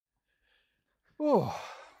Oh,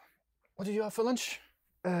 what did you have for lunch?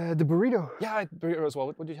 The burrito. Yeah, I had burrito as well.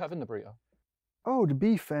 What did you have in the burrito? Oh, the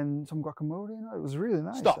beef and some guacamole. You know, it was really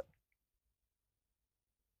nice. Stop.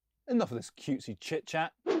 Enough of this cutesy chit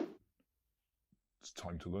chat. It's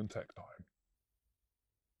time to learn tech time.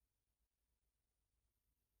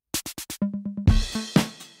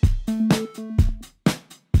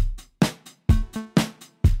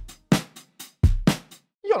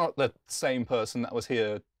 You're not the same person that was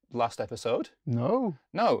here last episode. No.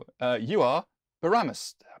 No, you are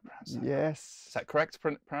Bramus. Yes. Is that correct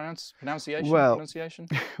pronunciation? Well, pronunciation?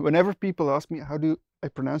 Whenever people ask me how do I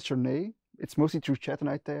pronounce your name, it's mostly through chat and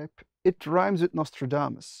I type, it rhymes with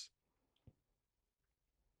Nostradamus.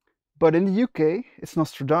 But in the UK, it's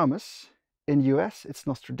Nostradamus. In the US, it's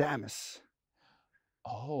Nostradamus.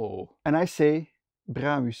 Oh. And I say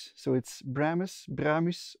Bramus. So it's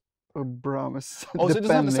Bramus, or Bramus. Oh, so it's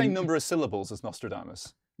not the same number of syllables as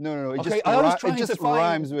Nostradamus? No. It Okay, just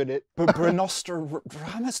rhymes with it.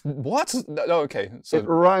 Nostradamus? What? No, okay. So it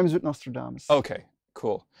rhymes with Nostradamus. Okay,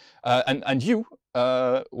 cool. And you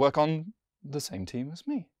work on the same team as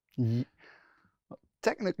me.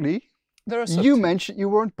 Technically, there are you mentioned you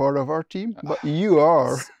weren't part of our team, but you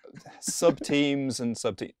are. Sub-teams and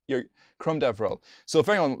sub-teams. You're Chrome Dev role. So if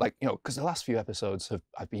anyone, like, you know, because the last few episodes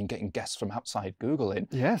I've been getting guests from outside Google in.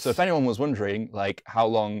 Yes. So if anyone was wondering, like, how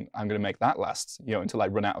long I'm going to make that last, you know, until I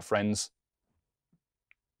run out of friends,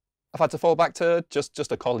 I've had to fall back to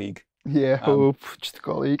just a colleague. Yeah, just a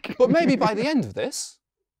colleague. But maybe by the end of this,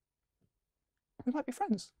 we might be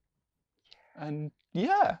friends. And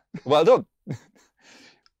yeah, well done.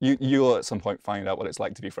 You'll at some point find out what it's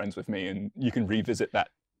like to be friends with me, and you can revisit that.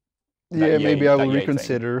 Yeah, maybe I will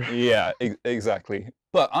reconsider. Yeah, exactly.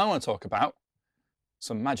 But I want to talk about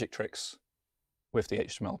some magic tricks with the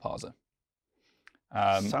HTML parser.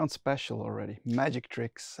 Sounds special already. Magic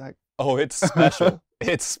tricks. Oh, it's special.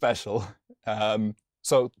 It's special.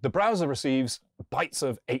 So the browser receives bytes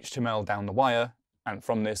of HTML down the wire, and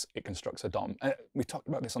from this it constructs a DOM. We've talked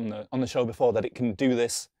about this on the show before, that it can do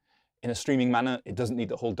this in a streaming manner. It doesn't need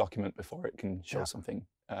the whole document before it can show something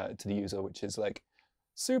to the user, which is like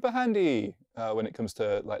super handy when it comes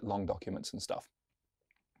to like long documents and stuff.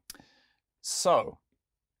 So,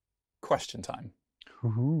 question time.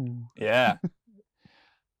 Ooh. Yeah.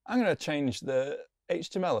 I'm going to change the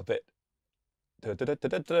HTML a bit.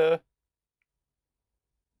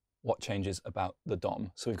 What changes about the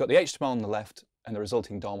DOM? So we've got the HTML on the left and the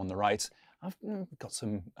resulting DOM on the right. I've got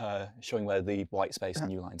some showing where the white space and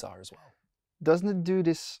new lines are as well. Doesn't it do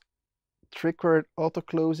this trick where it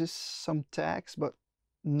auto-closes some tags, but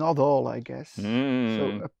not all, I guess?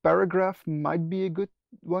 So a paragraph might be a good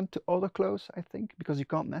one to auto-close, I think, because you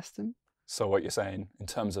can't nest them. So what you're saying, in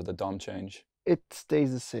terms of the DOM change? It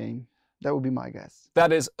stays the same. That would be my guess.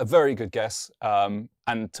 That is a very good guess, and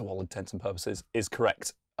to all intents and purposes, is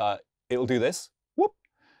correct. It'll do this, whoop,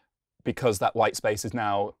 because that white space is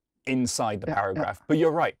now inside the paragraph. Yeah. But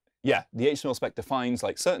you're right. Yeah, the HTML spec defines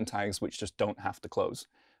like certain tags which just don't have to close,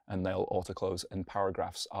 and they'll auto-close, and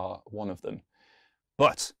paragraphs are one of them.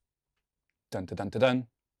 But,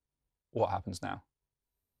 what happens now?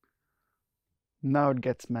 Now it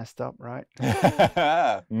gets messed up, right?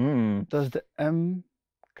 Does the M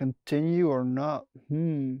continue or not?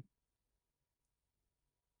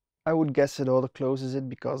 I would guess it auto-closes it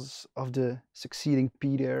because of the succeeding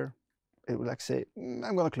P there. It would like say,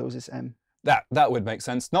 I'm going to close this M. That would make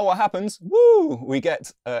sense. Not what happens. Woo! We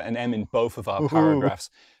get an M in both of our paragraphs.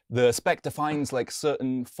 The spec defines like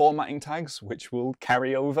certain formatting tags which will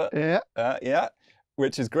carry over. Yeah.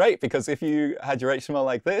 Which is great, because if you had your HTML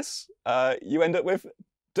like this, you end up with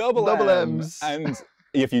double M's. And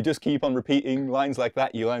if you just keep on repeating lines like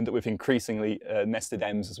that, you'll end up with increasingly nested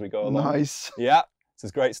M's as we go along. Nice. Yeah, this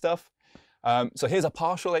is great stuff. So here's a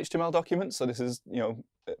partial HTML document. So this is, you know,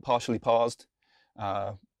 partially parsed.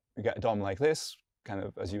 We get a DOM like this, kind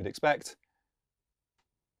of as you would expect.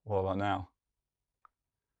 What about now?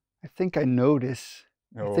 I think I know this.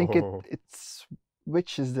 I think it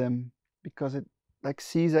switches them, because it like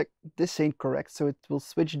sees like this ain't correct, so it will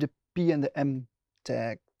switch the P and the M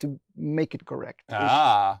tag to make it correct.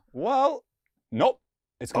 Well, nope.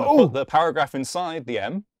 It's going to put the paragraph inside the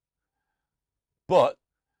M. But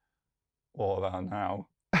what about now?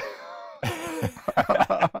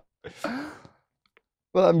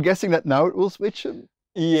 Well, I'm guessing that now it will switch them.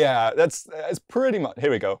 Yeah, that's pretty much.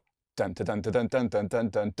 Here we go. Dun dun dun dun dun dun dun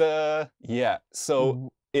dun dun. Yeah.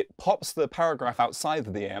 So it pops the paragraph outside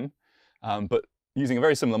of the M, but using a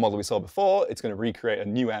very similar model we saw before, it's going to recreate a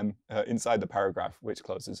new M inside the paragraph, which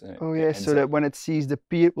closes. And oh yeah, so that when it sees the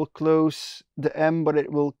P, it will close the M, but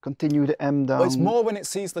it will continue the M down. Well, it's more when it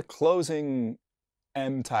sees the closing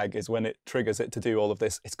M tag is when it triggers it to do all of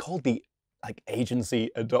this. It's called the agency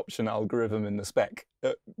adoption algorithm in the spec.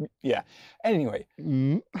 Yeah. Anyway,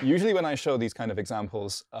 usually when I show these kind of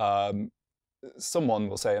examples, someone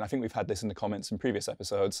will say, and I think we've had this in the comments in previous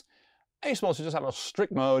episodes, HTML should just have a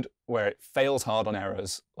strict mode where it fails hard on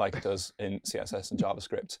errors like it does in CSS and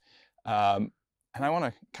JavaScript. And I want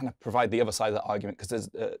to kind of provide the other side of that argument because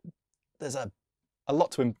there's a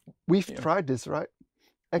lot to... We've tried this, right?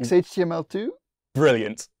 XHTML2?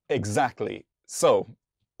 Brilliant. Exactly. So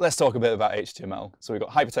let's talk a bit about HTML. So we've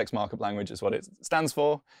got hypertext markup language is what it stands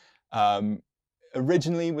for.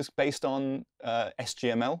 Originally was based on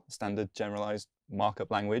SGML, Standard Generalized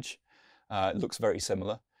Markup Language. It looks very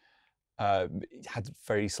similar. It had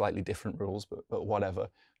very slightly different rules, but whatever.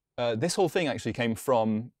 This whole thing actually came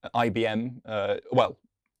from IBM. Well,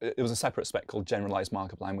 it was a separate spec called Generalized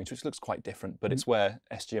Markup Language, which looks quite different, but it's where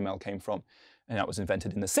SGML came from. And that was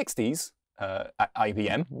invented in the 60s at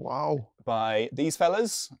IBM. Wow. By these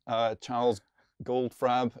fellas, Charles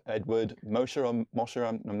Goldfrapp, Edward Mosher, I'm not sure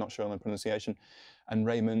on the pronunciation, and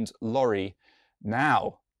Raymond Lory.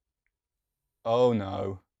 Now, oh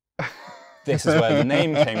no, this is where the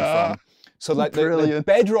name came from. So like the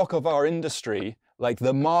bedrock of our industry, like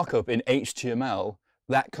the markup in HTML,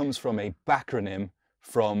 that comes from a backronym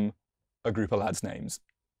from a group of lads' names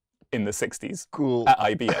in the 60s. Cool. At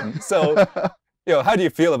IBM. So, how do you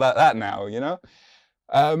feel about that now,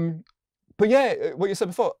 But yeah, what you said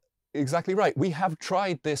before, exactly right. We have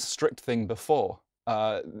tried this strict thing before.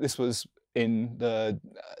 This was in the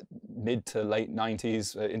mid to late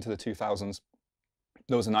 90s, into the 2000s.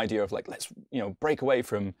 There was an idea of like, let's break away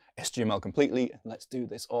from SGML completely, and let's do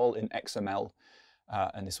this all in XML.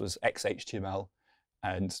 And this was XHTML.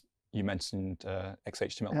 And you mentioned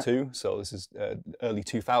XHTML2, so this is early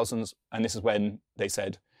 2000s. And this is when they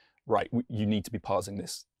said, right, you need to be parsing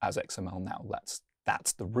this as XML now.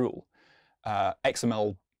 That's the rule.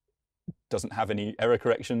 XML doesn't have any error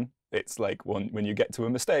correction. It's like when you get to a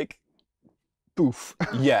mistake, poof.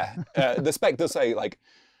 Yeah, the spec does say like,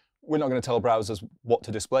 we're not going to tell browsers what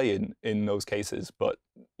to display in those cases, but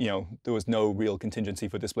there was no real contingency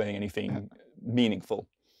for displaying anything meaningful.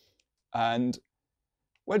 And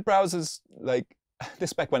when browsers, like,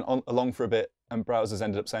 this spec went along for a bit, and browsers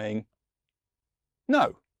ended up saying,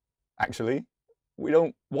 no, actually, we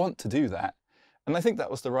don't want to do that. And I think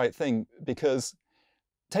that was the right thing, because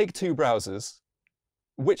take two browsers,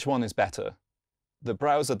 which one is better? The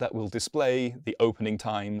browser that will display the opening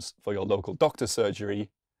times for your local doctor's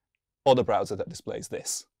surgery, or the browser that displays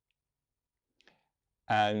this?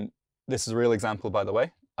 And this is a real example, by the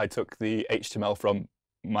way. I took the HTML from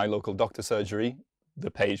my local doctor surgery, the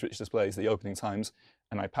page which displays the opening times,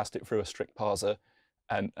 and I passed it through a strict parser,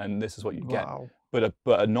 and this is what you get. But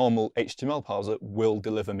a normal HTML parser will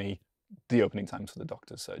deliver me the opening times for the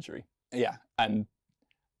doctor's surgery. Yeah, and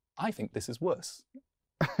I think this is worse.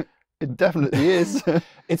 It definitely is.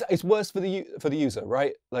 It's worse for the user,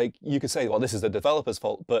 right? Like, you could say, well, this is the developer's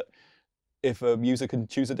fault, but if a user can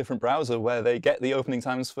choose a different browser where they get the opening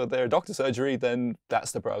times for their doctor surgery, then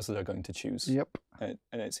that's the browser they're going to choose. Yep. And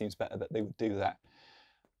it seems better that they would do that.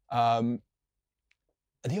 The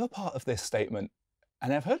other part of this statement,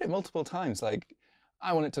 and I've heard it multiple times, like,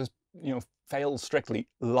 I want it to, fail strictly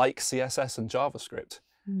like CSS and JavaScript.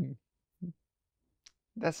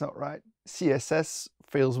 That's not right. CSS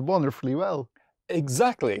fails wonderfully well.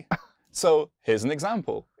 Exactly. So here's an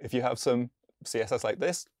example. If you have some CSS like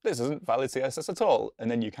this isn't valid CSS at all.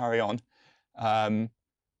 And then you carry on.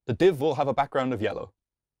 The div will have a background of yellow.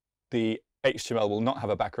 The HTML will not have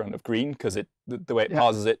a background of green, because the way it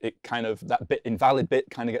parses it kind of, that invalid bit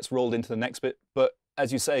kind of gets rolled into the next bit. But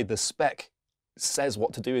as you say, the spec says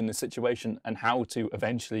what to do in this situation and how to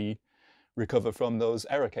eventually recover from those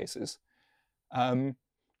error cases.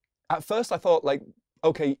 At first I thought, like,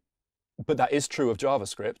 okay, but that is true of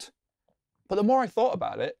JavaScript. But the more I thought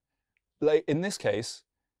about it, like in this case,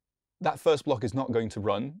 that first block is not going to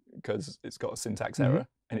run because it's got a syntax error,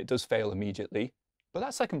 and it does fail immediately. But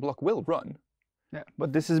that second block will run. Yeah,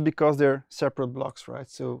 but this is because they're separate blocks, right?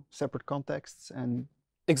 So separate contexts and...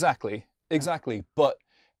 Exactly. But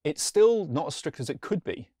it's still not as strict as it could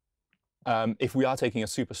be if we are taking a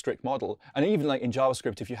super strict model. And even like in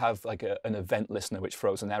JavaScript, if you have like an event listener which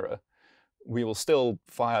throws an error, we will still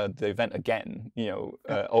fire the event again,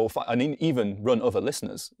 and even run other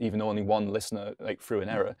listeners, even though only one listener like threw an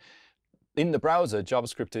error. In the browser,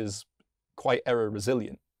 JavaScript is quite error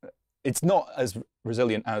resilient. It's not as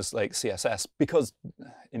resilient as like CSS, because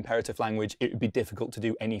imperative language, it would be difficult to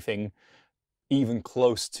do anything even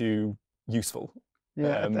close to useful.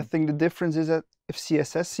 Yeah, I think the difference is that if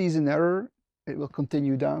CSS sees an error, it will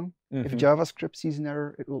continue down. If JavaScript sees an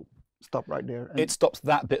error, it will stop right there. And it stops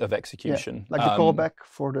that bit of execution. Like the callback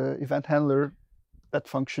for the event handler, that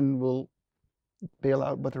function will bail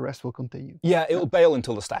out, but the rest will continue. Yeah, it'll bail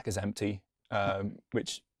until the stack is empty.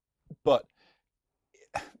 But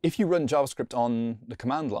if you run JavaScript on the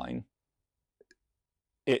command line,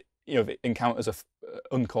 if it encounters a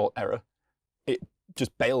uncaught error, it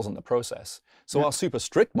just bails on the process. So our super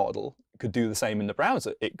strict model could do the same in the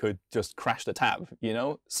browser. It could just crash the tab,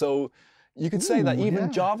 So you could say that even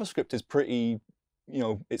JavaScript is pretty,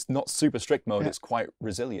 it's not super strict mode. It's quite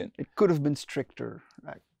resilient. It could have been stricter.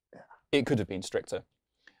 It could have been stricter.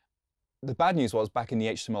 The bad news was back in the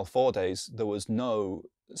HTML4 days, there was no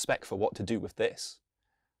spec for what to do with this.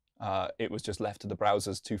 It was just left to the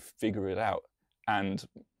browsers to figure it out. And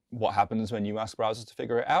what happens when you ask browsers to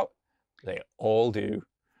figure it out? They all do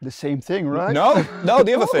the same thing, right? No,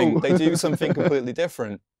 the other thing. They do something completely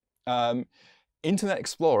different. Internet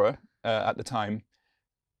Explorer, at the time,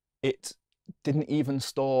 it didn't even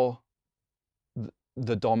store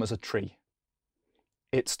the DOM as a tree.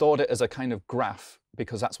 It stored it as a kind of graph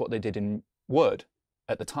because that's what they did in Word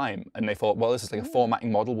at the time. And they thought, well, this is like a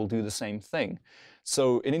formatting model, we'll do the same thing.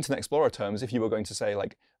 So in Internet Explorer terms, if you were going to say,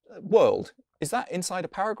 like, world, is that inside a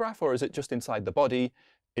paragraph or is it just inside the body?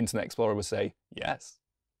 Internet Explorer would say, yes.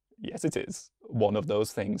 Yes, it is one of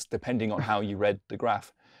those things, depending on how you read the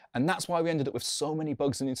graph. And that's why we ended up with so many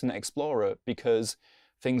bugs in Internet Explorer, because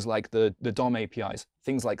things like the DOM APIs,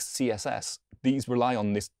 things like CSS, these rely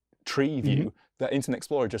on this tree view that Internet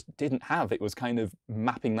Explorer just didn't have. It was kind of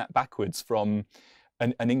mapping that backwards from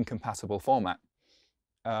an incompatible format.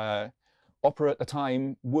 Opera at the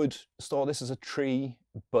time would store this as a tree,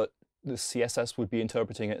 but the CSS would be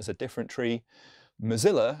interpreting it as a different tree.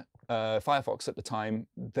 Mozilla, Firefox at the time,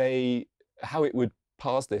 how it would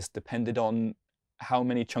parse this depended on how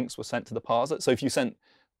many chunks were sent to the parser. So if you sent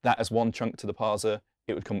that as one chunk to the parser,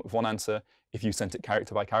 it would come up with one answer. If you sent it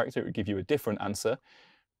character by character, it would give you a different answer,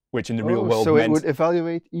 which in the real world so meant... it would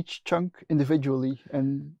evaluate each chunk individually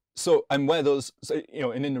and... in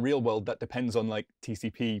the real world, that depends on like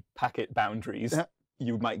TCP packet boundaries.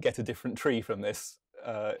 You might get a different tree from this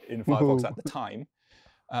in Firefox at the time.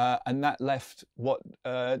 And that left what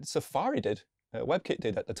Safari did, WebKit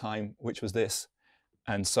did at the time, which was this.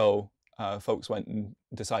 And so folks went and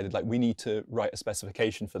decided, like, we need to write a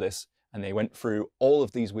specification for this. And they went through all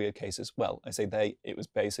of these weird cases. Well, I say they, it was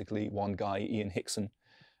basically one guy, Ian Hickson,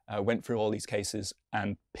 went through all these cases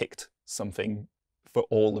and picked something for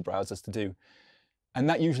all the browsers to do. And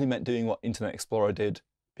that usually meant doing what Internet Explorer did,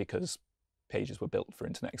 because pages were built for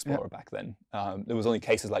Internet Explorer back then. There was only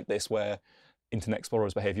cases like this where Internet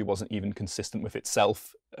Explorer's behavior wasn't even consistent with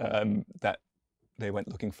itself, that they went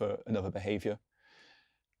looking for another behavior.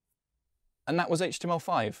 And that was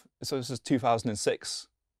HTML5. So this is 2006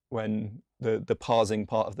 when the parsing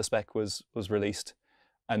part of the spec was released.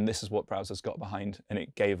 And this is what browsers got behind. And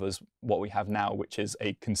it gave us what we have now, which is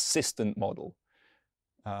a consistent model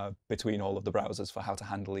between all of the browsers for how to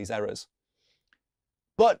handle these errors.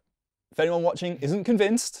 But if anyone watching isn't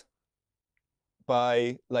convinced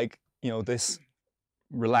by, like, this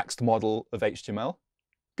relaxed model of HTML,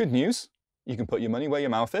 good news. You can put your money where your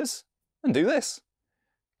mouth is and do this.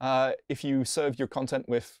 If you serve your content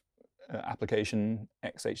with application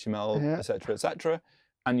XHTML, etc.,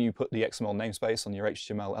 and you put the XML namespace on your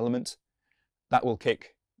HTML element, that will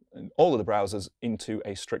kick all of the browsers into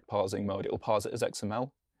a strict parsing mode. It will parse it as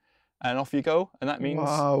XML, and off you go. And that means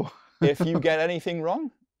if you get anything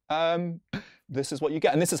wrong, this is what you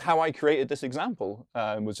get. And this is how I created this example,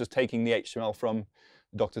 was just taking the HTML from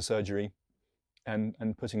doctor's surgery and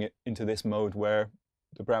putting it into this mode where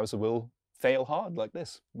the browser will fail hard like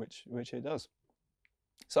this, which it does.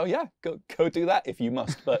 So yeah, go do that if you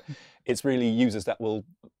must, but it's really users that will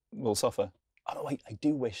suffer. Oh wait, I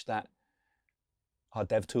do wish that our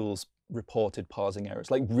dev tools reported parsing errors,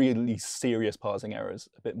 like really serious parsing errors,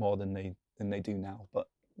 a bit more than they do now. But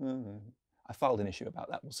I filed an issue about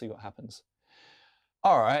that. We'll see what happens.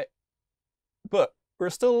 All right, but we're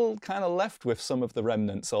still kind of left with some of the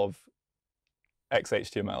remnants of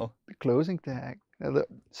XHTML. The closing tag, the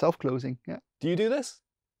self-closing, yeah. Do you do this?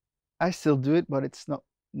 I still do it, but it's not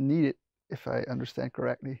needed, if I understand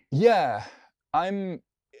correctly. Yeah, I'm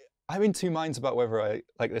in two minds about whether I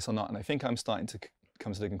like this or not, and I think I'm starting to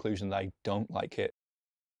come to the conclusion that I don't like it.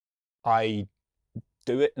 I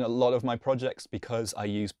do it in a lot of my projects because I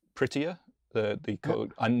use Prettier, the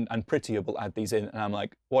code, and Prettier will add these in, and I'm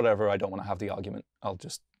like, whatever, I don't want to have the argument. I'll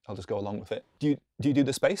just go along with it. Do you do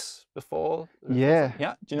the space before? Yeah.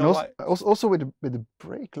 Yeah. Do you know why? Also with the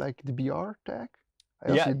break, like the BR tag. I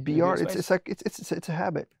also Yeah, did you do BR. space. It's like it's a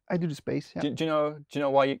habit. I do the space. Yeah. Do you know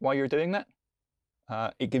why you're doing that?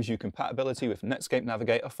 It gives you compatibility with Netscape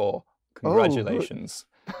Navigator 4. Congratulations.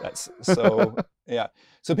 That's so yeah.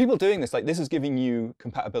 So people doing this, like this is giving you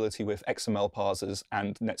compatibility with XML parsers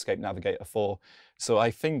and Netscape Navigator 4. So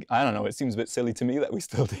I think, I don't know, it seems a bit silly to me that we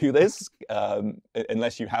still do this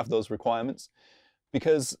unless you have those requirements,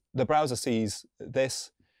 because the browser sees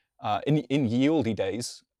this in ye olde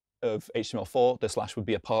days of HTML4, the slash would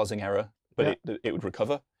be a parsing error, but it would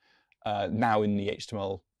recover. Now in the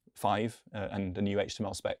HTML5 and the new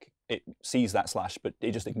HTML spec, it sees that slash, but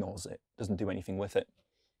it just ignores it, doesn't do anything with it.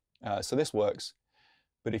 So this works.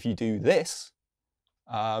 But if you do this,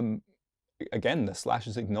 again, the slash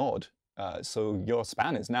is ignored. So your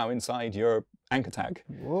span is now inside your anchor tag.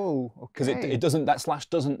 Whoa, okay. Because it doesn't, that slash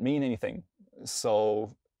doesn't mean anything.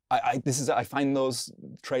 So I find those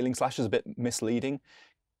trailing slashes a bit misleading,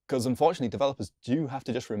 because unfortunately developers do have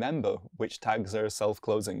to just remember which tags are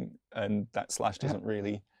self-closing, and that slash doesn't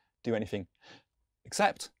really do anything,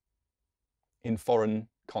 except in foreign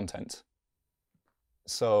content.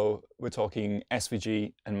 So we're talking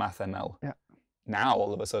SVG and MathML. Yeah. Now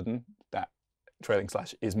all of a sudden that trailing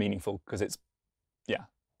slash is meaningful, because it's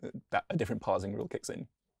that a different parsing rule kicks in,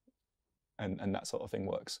 and that sort of thing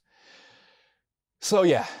works. So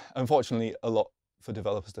yeah, unfortunately a lot for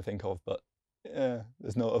developers to think of, but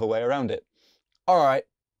there's no other way around it. All right,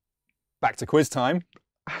 back to quiz time.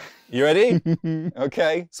 You ready?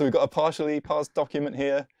 Okay, so we've got a partially parsed document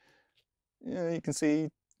here. Yeah, you can see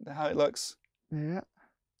how it looks. Yeah.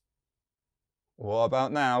 What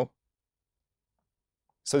about now?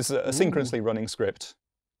 So this is a synchronously running script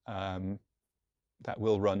that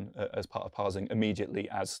will run as part of parsing immediately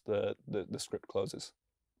as the script closes.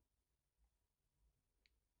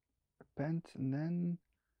 Append and then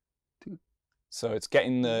So it's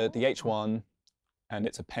getting the H1 and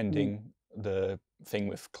it's appending the thing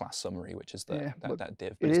with class summary, which is that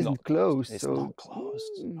div. But it isn't closed. It's so not closed.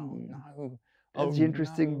 Oh no. That's the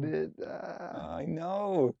interesting bit. I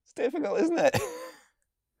know. It's difficult, isn't it?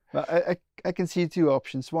 Well, I can see two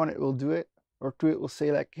options. One, it will do it, or two, it will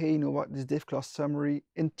say like, hey, you know what, this div class summary,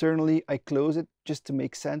 internally I close it just to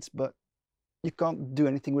make sense, but you can't do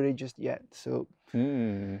anything with it just yet. So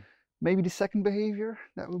maybe the second behavior,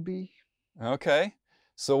 that would be. Okay.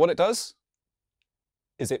 So what it does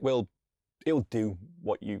is it'll do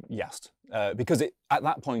what you asked, because at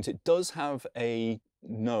that point it does have a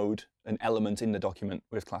node, an element in the document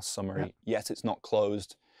with class summary. Yes, it's not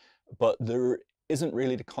closed, but there isn't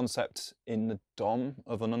really the concept in the DOM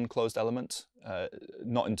of an unclosed element,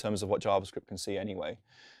 not in terms of what JavaScript can see anyway.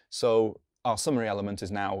 So our summary element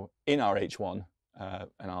is now in our H1,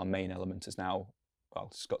 and our main element is now, well,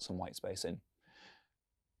 it's got some white space in.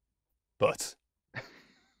 But,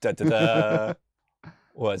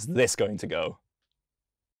 where's this going to go?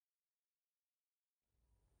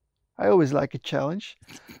 I always like a challenge.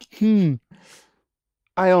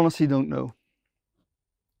 I honestly don't know.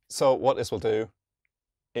 So what this will do,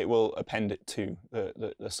 it will append it to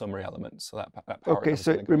the summary element. So that paragraph. Okay,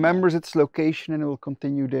 so it remembers its location and it will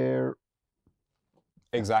continue there.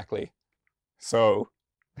 Exactly. So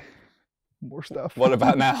more stuff. What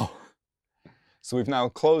about now? So we've now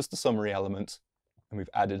closed the summary element and we've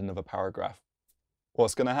added another paragraph.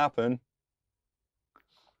 What's going to happen?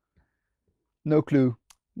 No clue.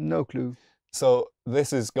 No clue. So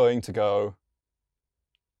this is going to go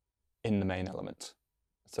in the main element.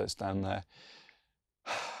 So it's down there.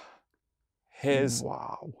 Here's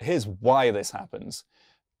why this happens.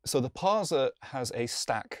 So the parser has a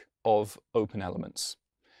stack of open elements.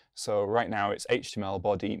 So right now it's HTML,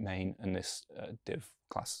 body, main, and this div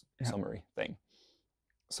class summary thing.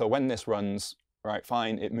 So when this runs, right,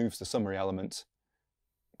 fine, it moves the summary element.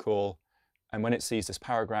 Cool. And when it sees this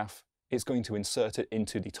paragraph, it's going to insert it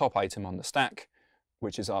into the top item on the stack,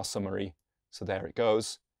 which is our summary. So there it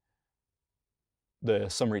goes. The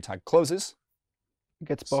summary tag closes. It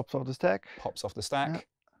gets popped off the stack. Pops off the stack. Yeah.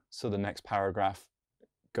 So the next paragraph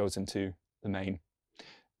goes into the main.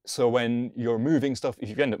 So when you're moving stuff, if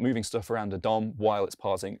you end up moving stuff around the DOM while it's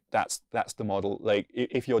parsing, that's the model. Like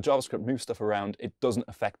if your JavaScript moves stuff around, it doesn't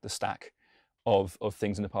affect the stack of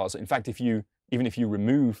things in the parser. In fact, even if you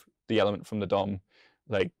remove the element from the DOM,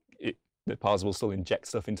 like the parser will still inject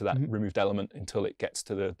stuff into that removed element until it gets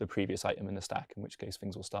to the previous item in the stack, in which case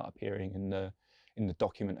things will start appearing in the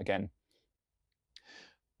document again.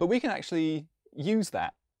 But we can actually use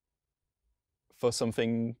that for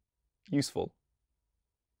something useful,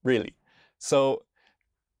 really. So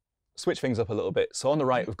switch things up a little bit. So on the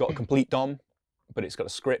right, we've got a complete DOM, but it's got a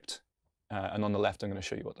script. And on the left, I'm going to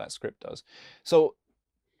show you what that script does. So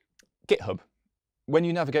GitHub. when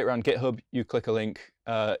you navigate around GitHub, you click a link.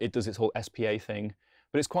 It does its whole SPA thing.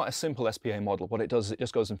 But it's quite a simple SPA model. What it does is it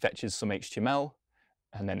just goes and fetches some HTML,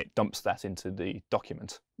 and then it dumps that into the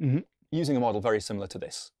document, using a model very similar to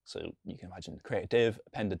this. So you can imagine create a div,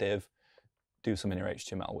 append a div, do some inner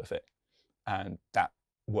HTML with it, and that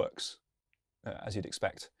works as you'd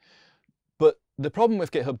expect. But the problem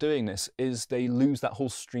with GitHub doing this is they lose that whole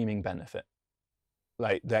streaming benefit.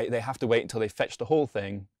 Like they have to wait until they fetch the whole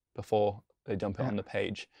thing before they dump it on the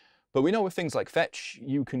page. But we know with things like fetch,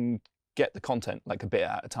 you can get the content like a bit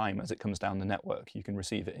at a time as it comes down the network. You can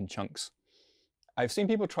receive it in chunks. I've seen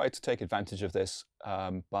people try to take advantage of this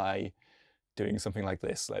by doing something like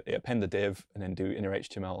this. Like they append the div and then do inner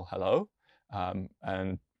HTML hello.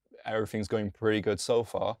 And everything's going pretty good so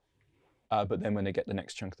far. But then when they get the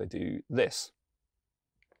next chunk, they do this.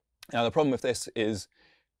 Now, the problem with this is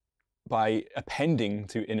by appending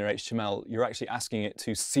to inner HTML, you're actually asking it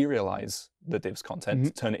to serialize the div's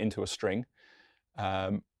content, turn it into a string,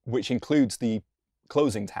 which includes the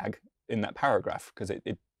closing tag in that paragraph, because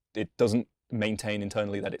it doesn't maintain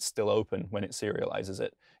internally that it's still open when it serializes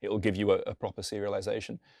it. It will give you a proper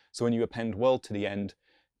serialization. So when you append world to the end,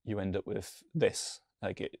 you end up with this.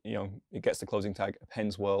 Like it gets the closing tag,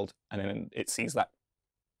 appends world, and then it sees that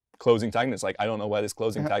closing tag, and it's like, I don't know where this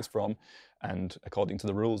closing tag's from. And according to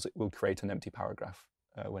the rules, it will create an empty paragraph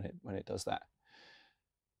when it does that.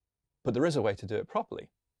 But there is a way to do it properly.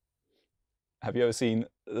 Have you ever seen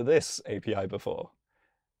this API before?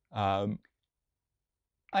 I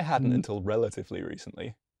hadn't until relatively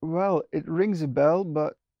recently. Well, it rings a bell,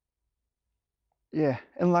 but yeah,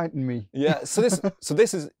 enlighten me. Yeah, so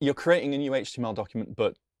this is, you're creating a new HTML document,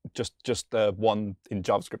 but just one in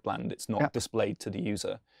JavaScript land. It's not displayed to the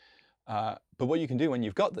user. But what you can do when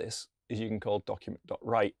you've got this is you can call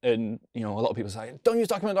document.write. And a lot of people say, don't use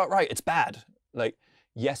document.write, it's bad. Like,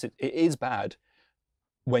 yes, it is bad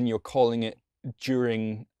when you're calling it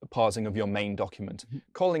during parsing of your main document.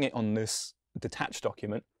 Calling it on this detached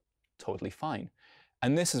document, totally fine.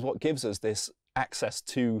 And this is what gives us this access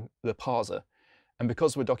to the parser. And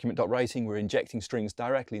because we're document.writing, we're injecting strings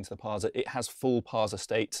directly into the parser. It has full parser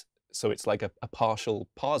state, so it's like a partial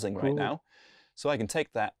parsing right now. So I can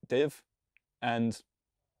take that div and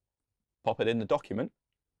pop it in the document.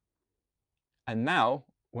 And now,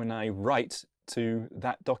 when I write to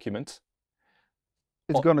that document,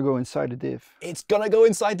 it's going to go inside the div. It's going to go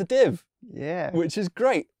inside the div. Yeah. Which is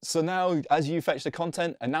great. So now, as you fetch the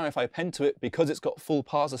content, and now if I append to it, because it's got full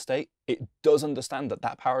parser state, it does understand that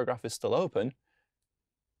that paragraph is still open.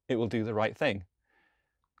 It will do the right thing.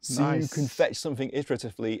 So you can fetch something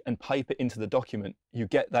iteratively and pipe it into the document. You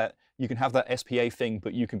get that, you can have that SPA thing,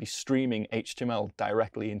 but you can be streaming HTML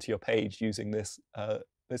directly into your page using this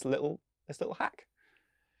this little hack.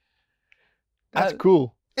 That's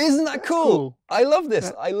cool. Isn't that cool? I love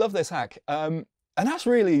this. I love this hack. And that's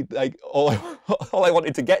really like all I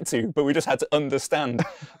wanted to get to, but we just had to understand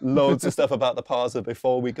loads of stuff about the parser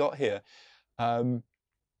before we got here.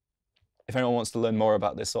 If anyone wants to learn more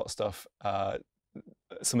about this sort of stuff,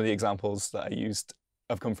 some of the examples that I used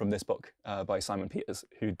have come from this book by Simon Peters,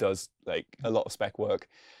 who does like a lot of spec work,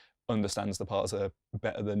 understands the parser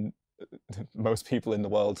better than most people in the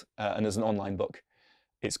world, and as an online book.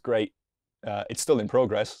 It's great. It's still in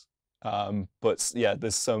progress, but yeah,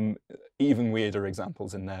 there's some even weirder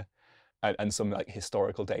examples in there, and some like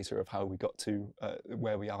historical data of how we got to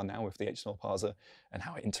where we are now with the HTML parser and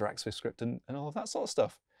how it interacts with script and all of that sort of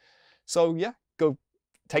stuff. So yeah, go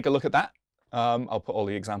take a look at that. I'll put all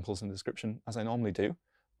the examples in the description as I normally do.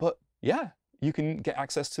 But yeah, you can get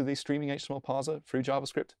access to the streaming HTML parser through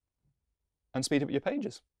JavaScript and speed up your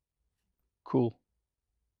pages. Cool.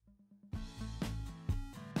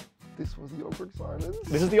 This was the awkward silence.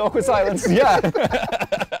 This is the awkward silence, yeah.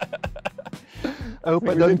 I hope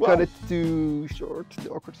I don't cut it too short, the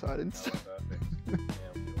awkward silence. Perfect.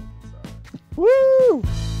 Woo!